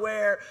believer. I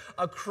wear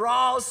a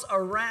cross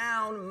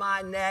around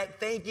my neck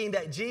thinking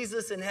that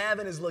Jesus in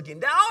heaven is looking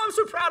down. Oh, I'm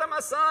so proud of my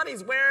son.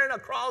 He's wearing a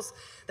cross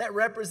that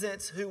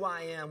represents who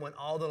I am when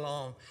all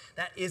along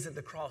that isn't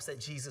the cross that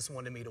Jesus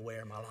wanted me to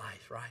wear in my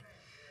life, right?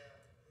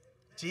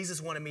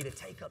 Jesus wanted me to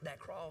take up that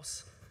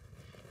cross.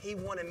 He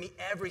wanted me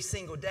every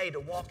single day to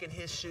walk in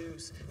his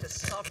shoes, to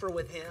suffer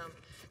with him,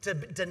 to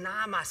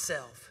deny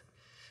myself,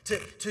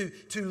 to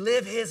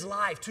live his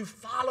life, to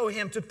follow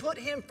him, to put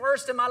him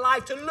first in my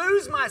life, to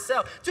lose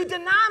myself, to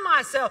deny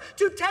myself,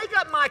 to take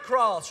up my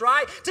cross,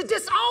 right? To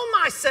disown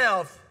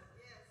myself.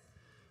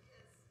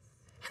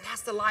 And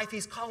that's the life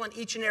he's calling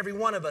each and every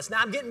one of us.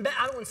 Now, I don't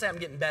want to say I'm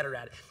getting better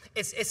at it.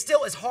 It's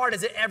still as hard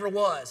as it ever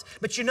was.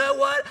 But you know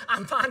what?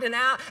 I'm finding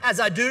out as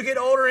I do get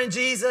older in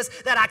Jesus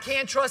that I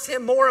can trust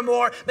him more and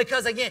more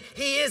because, again,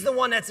 he is the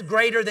one that's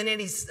greater than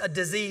any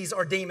disease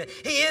or demon.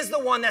 He is the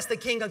one that's the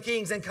King of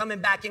Kings and coming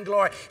back in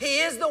glory. He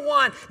is the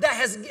one that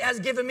has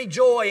given me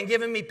joy and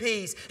given me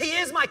peace. He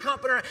is my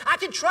comforter. I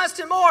can trust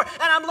him more,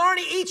 and I'm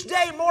learning each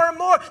day more and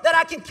more that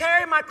I can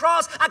carry my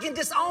cross. I can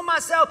disown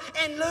myself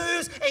and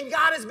lose, and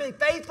God has been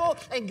faithful,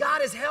 and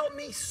God has helped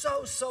me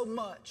so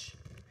much.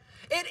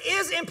 It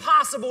is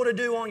impossible to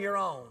do on your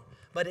own,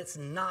 but it's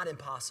not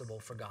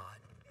impossible for God.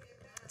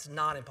 It's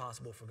not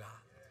impossible for God.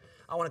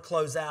 I want to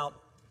close out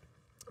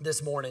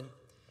this morning.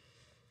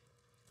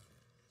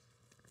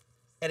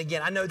 And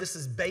again, I know this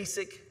is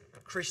basic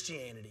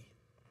Christianity.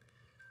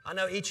 I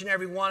know each and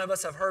every one of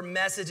us have heard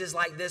messages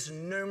like this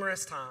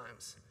numerous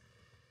times.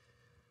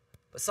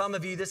 But some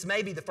of you, this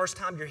may be the first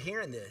time you're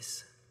hearing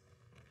this.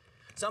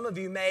 Some of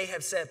you may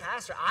have said,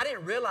 Pastor, I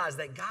didn't realize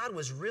that God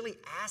was really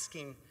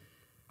asking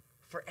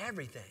for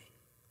everything.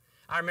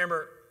 I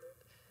remember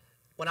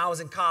when I was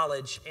in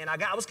college and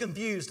I was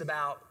confused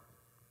about,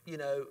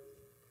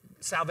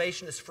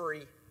 salvation is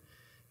free.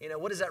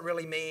 What does that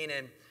really mean?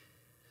 And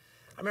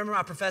I remember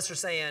my professor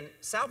saying,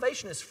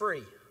 salvation is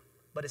free,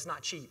 but it's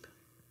not cheap.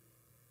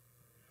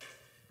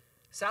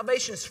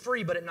 Salvation is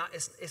free, but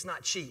it's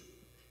not cheap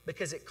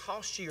because it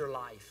costs you your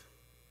life.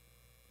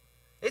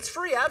 It's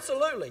free,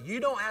 absolutely. You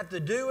don't have to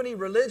do any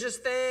religious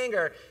thing,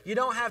 or you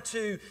don't have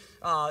to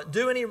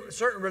do any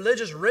certain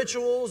religious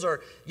rituals,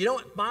 or you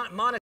don't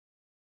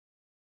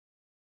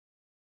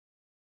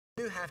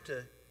You have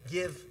to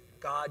give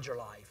God your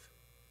life.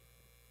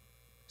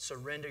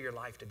 Surrender your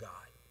life to God.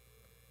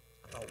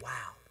 I thought, wow.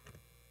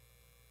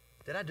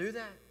 Did I do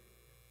that?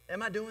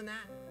 Am I doing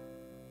that?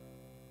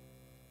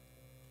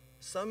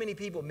 So many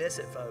people miss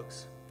it,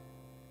 folks.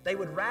 They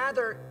would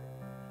rather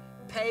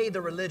pay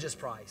the religious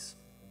price.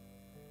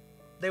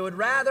 They would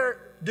rather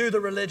do the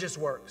religious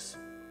works.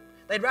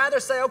 They'd rather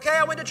say, okay,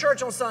 I went to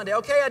church on Sunday.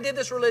 Okay, I did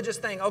this religious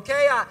thing.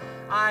 Okay,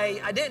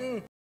 I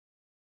didn't.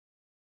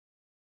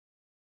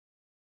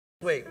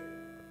 Wait.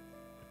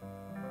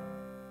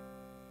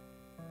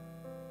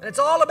 And it's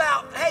all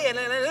about, hey, and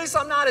at least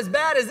I'm not as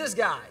bad as this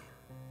guy.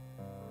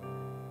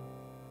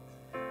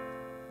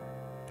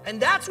 And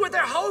that's what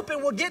they're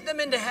hoping will get them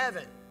into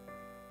heaven.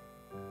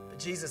 But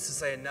Jesus is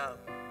saying, no.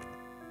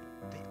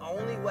 The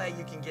only way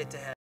you can get to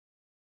heaven.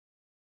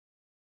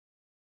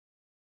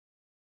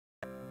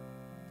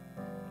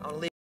 I'll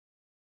leave at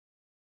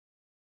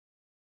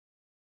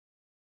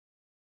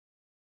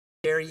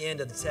the very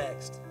end of the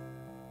text.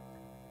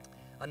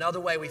 Another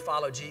way we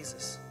follow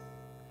Jesus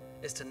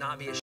is to not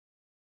be ashamed.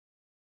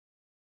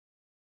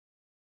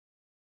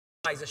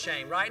 Nobody's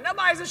ashamed, right?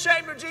 Nobody's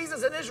ashamed of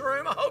Jesus in this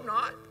room. I hope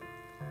not.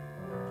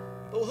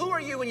 But who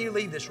are you when you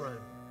leave this room?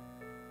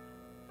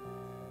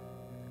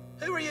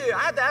 Who are you? I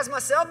have to ask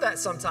myself that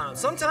sometimes.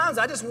 Sometimes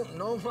I just want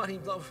nobody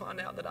to find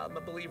out that I'm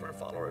a believer and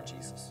follower of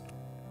Jesus.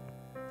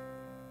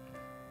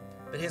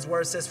 But His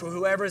word says, for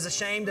whoever is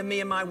ashamed of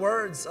me and my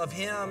words, of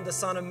him the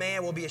Son of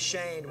Man will be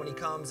ashamed when He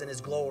comes in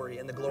His glory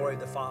and the glory of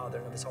the Father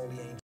and of His holy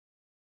angels.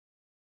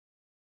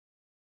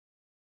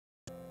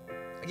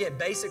 Again,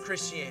 basic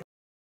Christianity.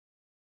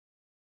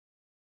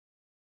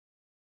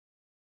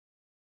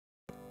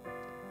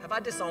 Have I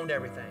disowned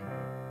everything?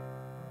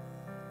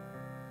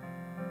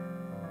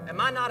 Am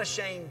I not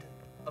ashamed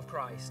of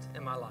Christ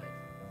in my life?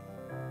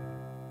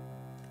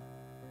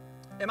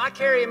 Am I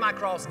carrying my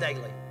cross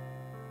daily?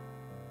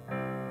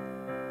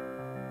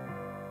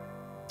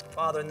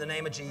 Father, in the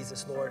name of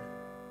Jesus, Lord,